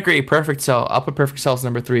 yeah, I'm gonna agree. Perfect Cell. I'll put Perfect Cell as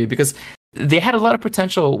number 3 because they had a lot of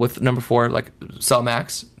potential with number 4, like Cell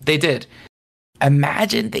Max. They did.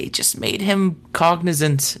 Imagine they just made him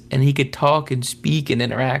cognizant and he could talk and speak and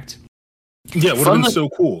interact. Yeah, it would have been so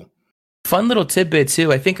cool. Fun little tidbit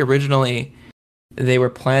too. I think originally they were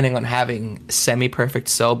planning on having Semi-Perfect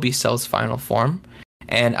Cell be Cell's final form.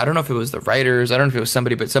 And I don't know if it was the writers, I don't know if it was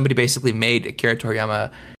somebody, but somebody basically made Akira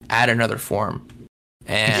Toriyama add another form.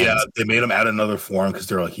 And yeah, they made him add another form because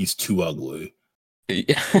they're like, he's too ugly.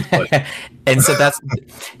 And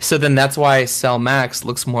so then that's why Cell Max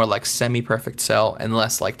looks more like Semi-Perfect Cell and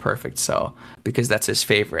less like Perfect Cell because that's his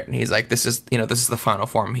favorite. And he's like, this is the final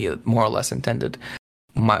form he more or less intended,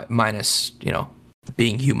 minus,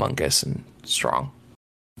 being humongous and strong.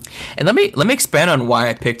 And let me expand on why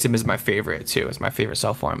I picked him as my favorite too, as my favorite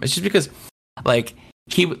Cell form. It's just because, like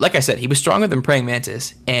I said, he was stronger than Praying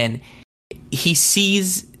Mantis, and he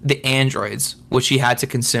sees the androids, which he had to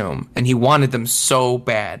consume, and he wanted them so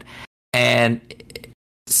bad. And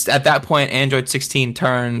at that point, Android 16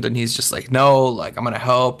 turned, and he's just like, no, like, I'm going to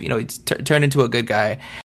help. He turned into a good guy.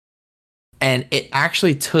 And it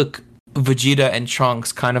actually took Vegeta and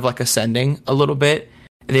Trunks kind of like ascending a little bit.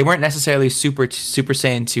 They weren't necessarily Super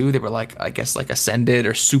Saiyan 2. They were like, I guess, like ascended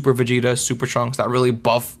or Super Vegeta, Super Trunks, that really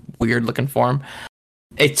buff, weird looking form.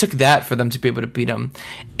 It took that for them to be able to beat him.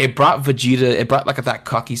 It brought like that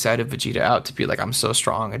cocky side of Vegeta out to be like, I'm so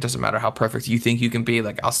strong. It doesn't matter how perfect you think you can be.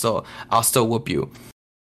 Like, I'll still whoop you.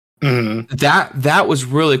 Mm-hmm. That was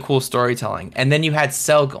really cool storytelling. And then you had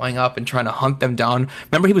Cell going up and trying to hunt them down.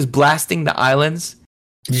 Remember, he was blasting the islands.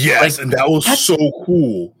 Yes, and that was so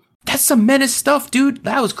cool. That's some menace stuff, dude.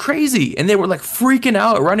 That was crazy. And they were like freaking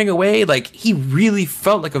out, running away. Like, he really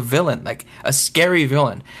felt like a villain, like a scary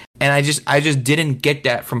villain. And I just didn't get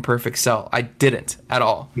that from Perfect Cell. I didn't at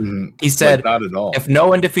all. Mm-hmm. He said, not at all. If no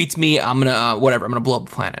one defeats me, I'm gonna I'm gonna blow up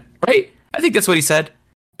the planet. Right? I think that's what he said.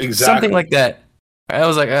 Exactly. Something like that. I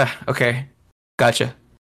was like, okay, gotcha.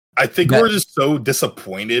 I think we're just so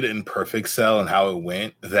disappointed in Perfect Cell and how it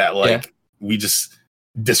went that we just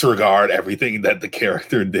disregard everything that the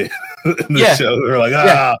character did in the show. We're like,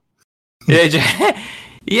 yeah, because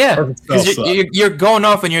you're going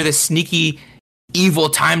off and you're this sneaky, evil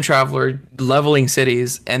time traveler leveling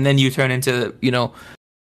cities, and then you turn into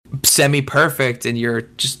semi-perfect, and you're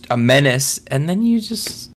just a menace, and then you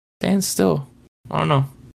just stand still. I don't know.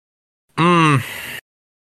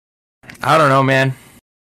 I don't know, man.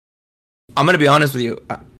 I'm gonna be honest with you.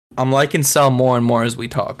 I'm liking Cell more and more as we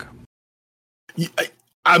talk.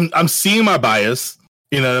 I'm seeing my bias,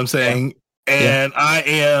 you know what I'm saying? Yeah. And I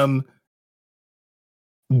am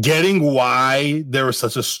getting why there was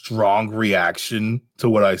such a strong reaction to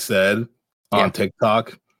what I said on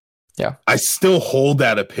TikTok. Yeah. I still hold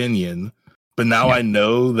that opinion, but now I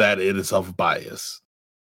know that it is of bias.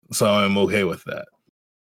 So I'm okay with that.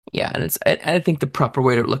 Yeah, and I think the proper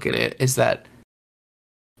way to look at it is that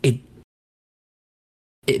they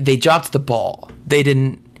dropped the ball.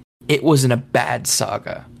 It wasn't a bad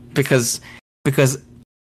saga because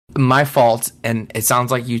my fault, and it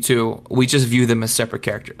sounds like you too, we just view them as separate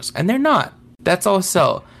characters, and they're not. That's all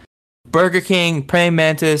Cell. Burger King, Praying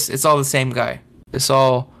Mantis, it's all the same guy. It's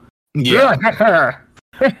all I'm the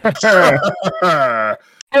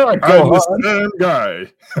same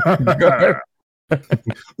guy.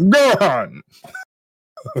 Go on.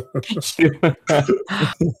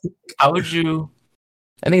 How would you?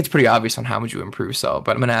 I think it's pretty obvious on how would you improve Cell,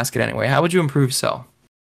 but I'm gonna ask it anyway. How would you improve Cell?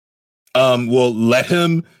 Well, let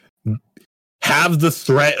him have the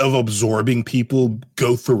threat of absorbing people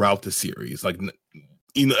go throughout the series, like,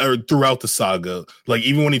 you know, or throughout the saga. Like,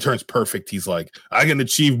 even when he turns perfect, he's like, I can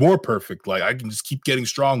achieve more perfect. Like, I can just keep getting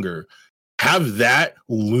stronger. Have that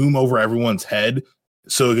loom over everyone's head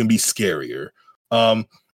so it can be scarier. And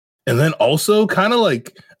then also kind of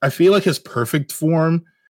like, I feel like his perfect form,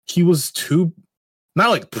 he was too, not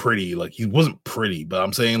like pretty, like he wasn't pretty, but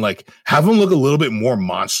I'm saying like have him look a little bit more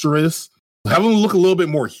monstrous, have him look a little bit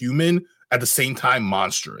more human at the same time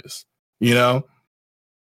monstrous, you know?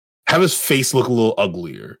 Have his face look a little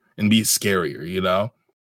uglier and be scarier, you know?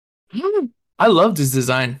 I loved his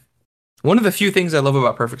design. One of the few things I love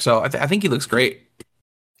about Perfect Cell, I think he looks great.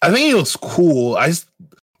 I think he looks cool. I just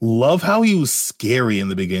love how he was scary in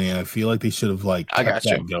the beginning. I feel like they should have like kept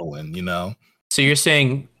that going, you know? So you're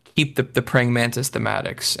saying keep the praying mantis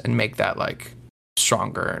thematics and make that like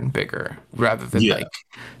stronger and bigger rather than like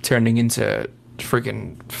turning into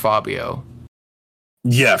freaking Fabio.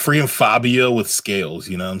 Yeah, freaking Fabio with scales,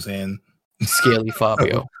 you know what I'm saying? Scaly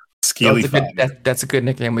Fabio. Scaly Fabio. That's a good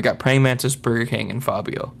nickname. We got Praying Mantis, Burger King, and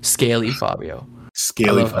Fabio. Scaly Fabio.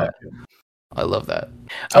 Scaly Fabio. I love that.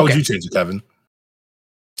 How would you change it, Kevin?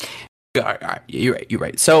 All right. You're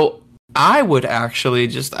right. So I would actually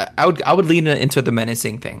just I would lean into the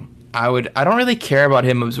menacing thing. I don't really care about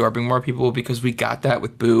him absorbing more people because we got that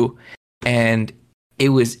with Boo, and it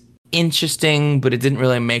was interesting, but it didn't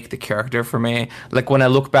really make the character for me. Like when I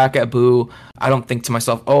look back at Boo, I don't think to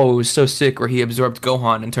myself, "Oh, it was so sick," or he absorbed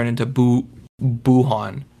Gohan and turned into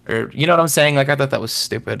Boohan, or you know what I'm saying? Like I thought that was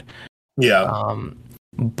stupid. Yeah.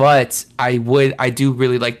 But I do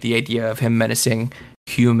really like the idea of him menacing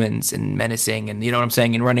humans and menacing, and you know what I'm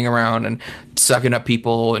saying, and running around and sucking up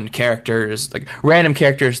people and characters, like random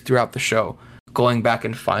characters throughout the show, going back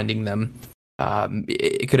and finding them.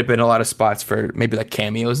 It could have been a lot of spots for maybe like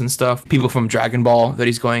cameos and stuff. People from Dragon Ball that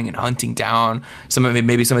he's going and hunting down.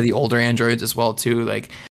 Maybe some of the older androids as well too. Like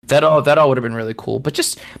that all would have been really cool. But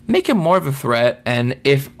just make him more of a threat. And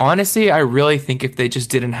if honestly, I really think if they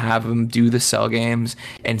just didn't have him do the Cell games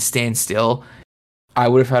and stand still, I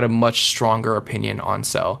would have had a much stronger opinion on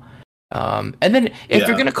Cell. And then if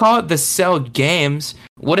you're gonna call it the Cell games,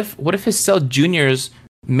 what if his Cell Juniors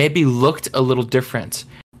maybe looked a little different?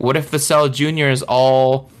 What if the Cell Juniors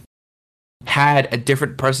all had a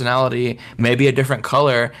different personality, maybe a different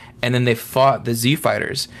color, and then they fought the Z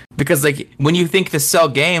Fighters? Because like when you think the Cell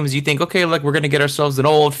games, you think, okay, like we're gonna get ourselves an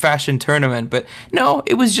old-fashioned tournament, but no,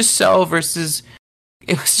 it was just Cell versus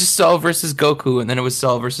Goku, and then it was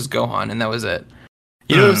Cell versus Gohan, and that was it.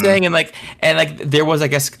 You know what I'm saying? And like there was, I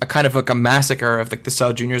guess, a kind of like a massacre of like the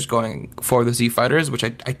Cell Juniors going for the Z Fighters, which I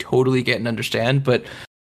totally get and understand, but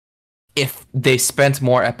if they spent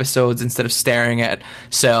more episodes instead of staring at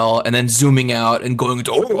Cell and then zooming out and going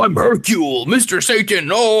into, oh, I'm Hercule, Mr. Satan,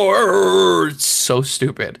 oh, it's so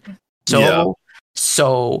stupid. So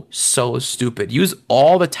stupid. Use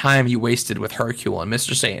all the time you wasted with Hercule and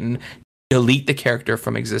Mr. Satan, delete the character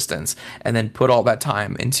from existence, and then put all that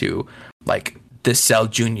time into like the Cell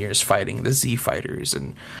Juniors fighting the Z Fighters,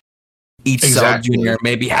 and each Cell Junior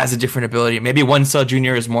maybe has a different ability. Maybe one Cell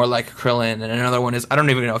Junior is more like Krillin, and another one is, I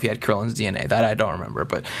don't even know if he had Krillin's DNA. That I don't remember,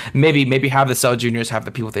 but maybe have the Cell Juniors have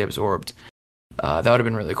the people they absorbed. That would have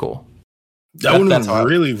been really cool. That would have been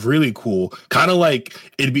really, really cool. Kind of like,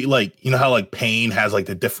 it'd be like, you know how like Pain has like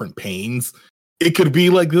the different pains? It could be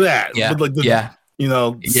like that. Yeah. But like you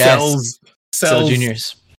know, yes. Cell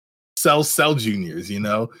Juniors. Cell Juniors, you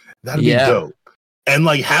know? That'd be dope. And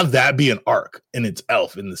like have that be an arc in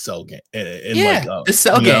itself in the Cell game. The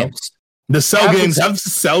Cell games. The Cell games, have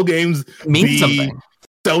Cell games mean something.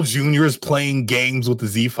 Cell Juniors playing games with the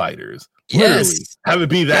Z Fighters. Yes. Literally. Have it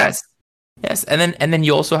be that. Yes. And then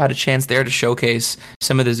you also had a chance there to showcase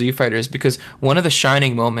some of the Z Fighters, because one of the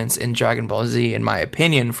shining moments in Dragon Ball Z, in my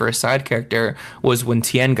opinion, for a side character was when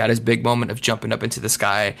Tien got his big moment of jumping up into the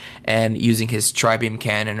sky and using his Tri-Beam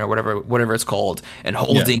Cannon or whatever it's called, and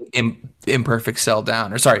holding imperfect Cell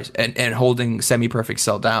down, and holding semi-perfect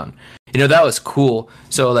Cell down. You know, that was cool.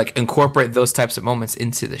 So like incorporate those types of moments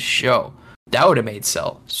into the show. That would have made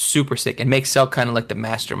Cell super sick and make Cell kind of like the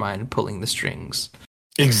mastermind pulling the strings.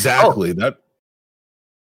 Exactly. That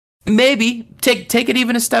maybe take it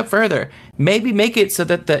even a step further. Maybe make it so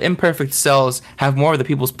that the imperfect cells have more of the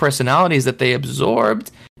people's personalities that they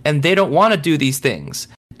absorbed, and they don't want to do these things.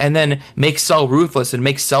 And then make Cell ruthless and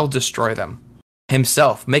make Cell destroy them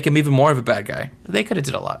himself. Make him even more of a bad guy. They could have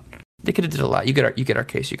did a lot. You get our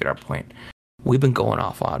case. You get our point. We've been going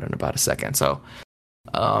off on in about a second. So,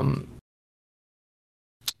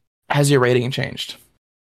 has your rating changed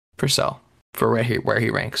for Cell? For where he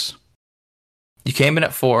ranks? You came in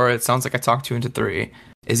at 4. It sounds like I talked you into 3.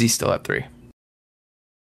 Is he still at 3?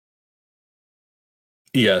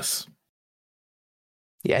 Yes.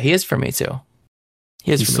 Yeah, he is for me too.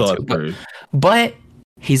 He is He's for me still too. at 3. But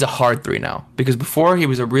he's a hard 3 now because before he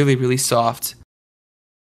was a really, really soft.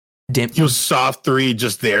 He was soft 3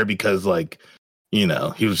 just there because, like, you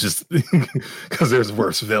know, he was just because there's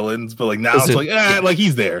worse villains. But like now it's like, like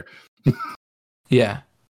he's there. Yeah.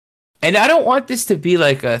 And I don't want this to be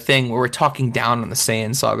like a thing where we're talking down on the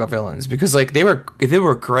Saiyan Saga villains because like they were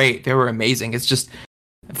great, they were amazing. It's just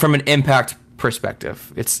from an impact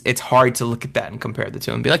perspective, it's hard to look at that and compare the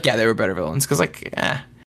two and be like, yeah, they were better villains because like,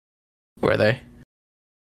 were they?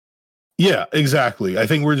 Yeah, exactly. I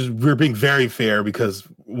think we're being very fair because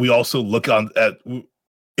we also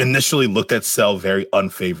initially looked at Cell very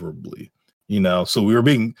unfavorably, you know. So we're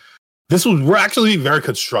actually being very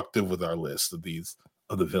constructive with our list of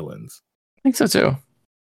the villains. I think so too.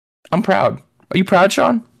 I'm proud. Are you proud,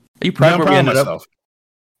 Sean? Are you proud? Yeah, I'm proud of myself.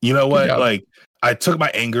 You know what? Good job. Like I took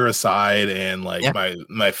my anger aside and like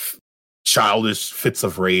my childish fits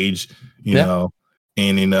of rage, you know.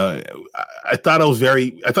 And you know, I thought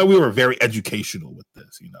we were very educational with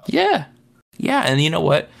this, you know. Yeah. And you know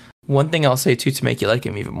what? One thing I'll say too to make you like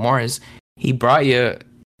him even more is he brought you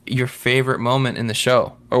your favorite moment in the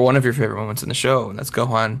show, or one of your favorite moments in the show, and that's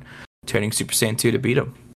Gohan turning Super Saiyan 2 to beat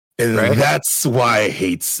him. And that's why I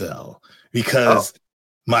hate Cell, because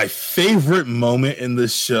my favorite moment in the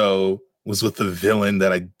show was with a villain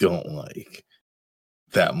that I don't like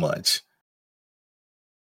that much.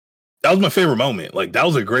 That was my favorite moment. Like that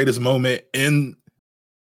was the greatest moment in.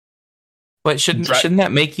 But shouldn't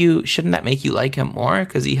that make you like him more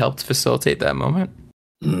because he helped facilitate that moment?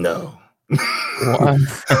 No.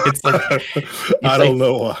 It's like I don't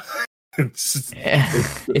know why.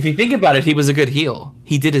 If you think about it, he was a good heel.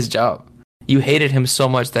 He did his job. You hated him so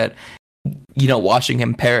much that, you know, watching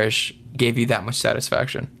him perish gave you that much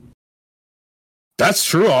satisfaction. That's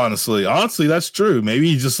true, honestly. Honestly, that's true. Maybe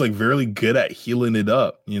he's just like really good at healing it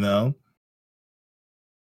up, you know?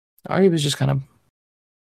 Or he was just kind of,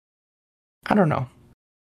 I don't know.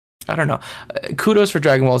 Kudos for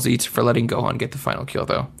Dragon Ball Z for letting Gohan get the final kill,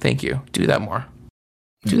 though. Thank you. Do that more.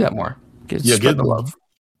 Spread the love.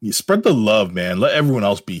 You spread the love, man. Let everyone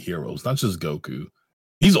else be heroes, not just Goku.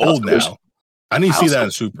 He's old now. I need to see that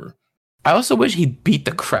in Super. I also wish he beat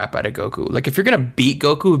the crap out of Goku. Like, if you're gonna beat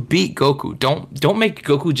Goku. Don't make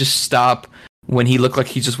Goku just stop when he looked like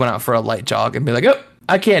he just went out for a light jog and be like, oh,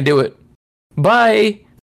 I can't do it. Bye.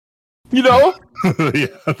 You know?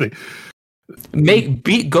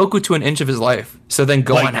 Beat Goku to an inch of his life, so then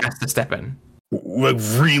Gohan has to step in. Like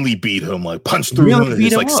really beat him, like punch through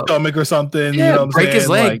his like stomach or something. Yeah, you know what I'm break saying? His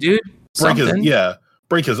leg, like, dude.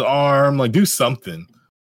 Break his arm, like do something.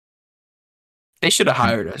 They should have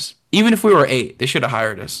hired us. Even if we were 8, they should have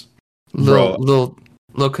hired us. Little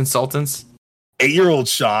consultants. 8-year-old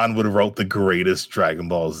Sean would have wrote the greatest Dragon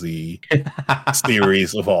Ball Z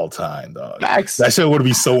series of all time, dog. Facts. That shit would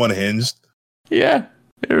be so unhinged. Yeah,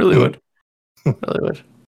 it really would. Really would.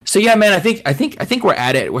 So yeah, man, I think we're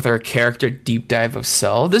at it with our character deep dive of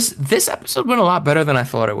Cell. This episode went a lot better than I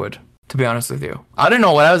thought it would, to be honest with you. I don't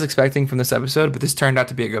know what I was expecting from this episode, but this turned out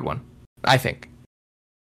to be a good one. I think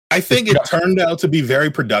it turned out to be very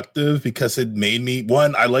productive because it made me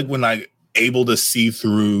I like when I'm able to see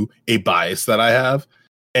through a bias that I have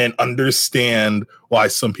and understand why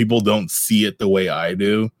some people don't see it the way I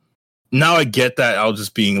do. Now I get that I was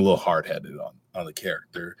just being a little hard-headed on the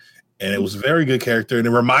character. And it was a very good character, and it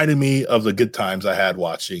reminded me of the good times I had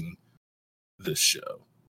watching this show.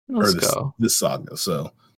 This saga.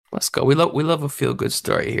 So let's go. We love a feel-good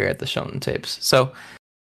story here at the Shonen Tapes. So,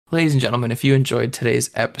 ladies and gentlemen, if you enjoyed today's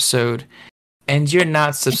episode and you're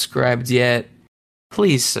not subscribed yet,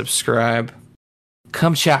 please subscribe.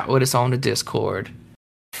 Come chat with us on the Discord.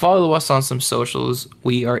 Follow us on some socials.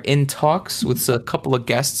 We are in talks with a couple of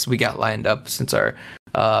guests we got lined up since our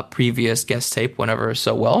previous guest tape went over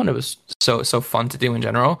so well, and it was so fun to do in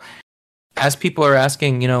general. As people are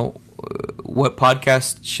asking, you know, what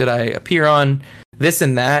podcast should I appear on, this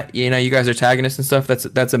and that, you know, you guys are tagging us and stuff.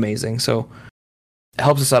 That's amazing. So it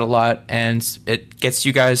helps us out a lot, and it gets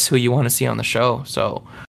you guys who you want to see on the show. So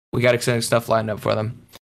we got exciting stuff lined up for them.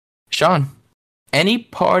 Sean, any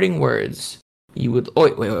parting words you would?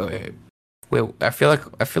 Oh, wait. I feel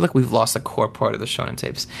like we've lost a core part of the Shonen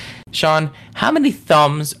Tapes. Sean, how many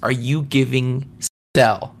thumbs are you giving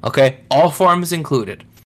Cell? Okay, all forms included.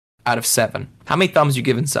 Out of 7, how many thumbs you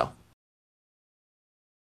giving Cell?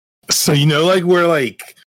 So religion.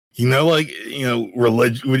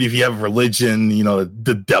 If you have religion, you know,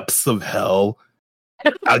 the depths of hell.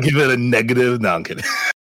 I'll give it a negative. No, I'm kidding.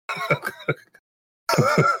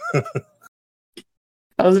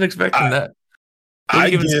 I wasn't expecting that.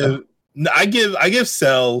 I give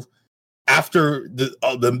Cell after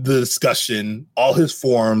the discussion, all his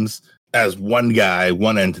forms as one guy,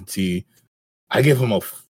 one entity. I give him I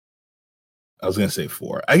was gonna say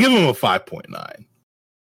 4. I give him a 5.9.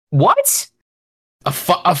 What? A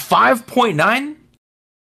 5.9?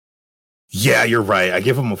 Yeah, you're right. I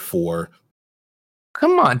give him a 4.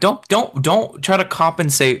 Come on, don't try to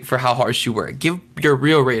compensate for how harsh you were. Give your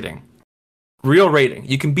real rating. Real rating.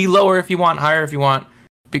 You can be lower if you want, higher if you want.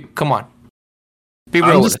 Come on. Be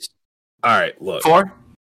real with us. All right, look. 4?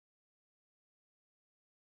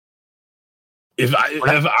 If I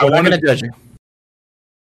we're not gonna judge you.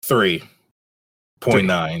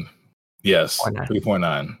 3.9. Yes,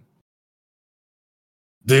 3.9.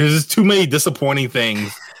 There's too many disappointing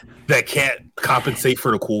things that can't compensate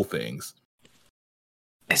for the cool things.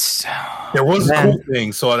 There was a cool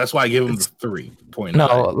thing, so that's why I give him the 3.9.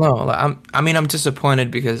 No. I'm disappointed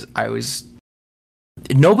because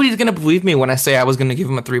nobody's gonna believe me when I say I was gonna give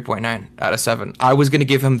him a 3.9 out of 7. I was gonna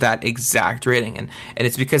give him that exact rating, and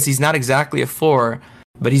it's because he's not exactly a 4,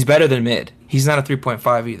 but he's better than mid. He's not a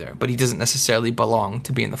 3.5 either, but he doesn't necessarily belong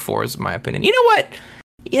to be in the 4s, in my opinion. You know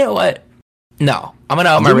what? No, I'm gonna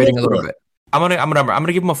up my rating a little bit. I'm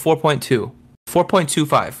gonna give him a 4.2,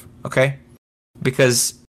 4.25. Okay,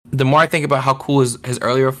 because the more I think about how cool his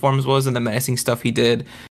earlier forms was and the menacing stuff he did,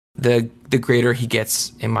 the greater he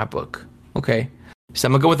gets in my book. Okay, so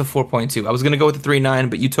I'm gonna go with a 4.2. I was gonna go with the 3.9,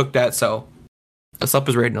 but you took that, so let's up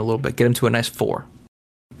his rating a little bit, get him to a nice 4.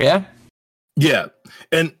 Yeah. Yeah,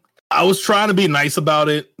 and I was trying to be nice about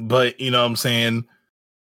it, but you know what I'm saying,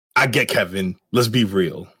 I get Kevin. Let's be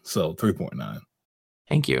real. So 3.9.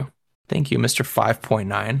 Thank you, Mr.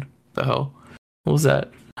 5.9. The hell? What was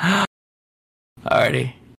that?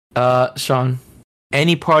 Alrighty. Sean,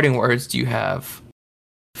 any parting words do you have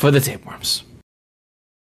for the tapeworms?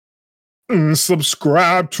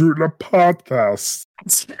 Subscribe to the podcast.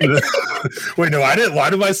 Wait, no, I didn't. Why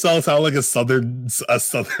do myself sound like a southern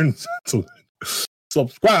gentleman?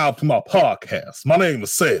 Subscribe to my podcast. My name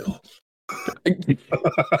is Sale.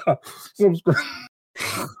 Subscribe.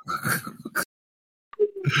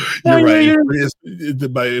 You're right.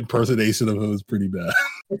 My impersonation of him is pretty bad.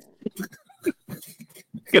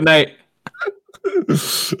 Good night.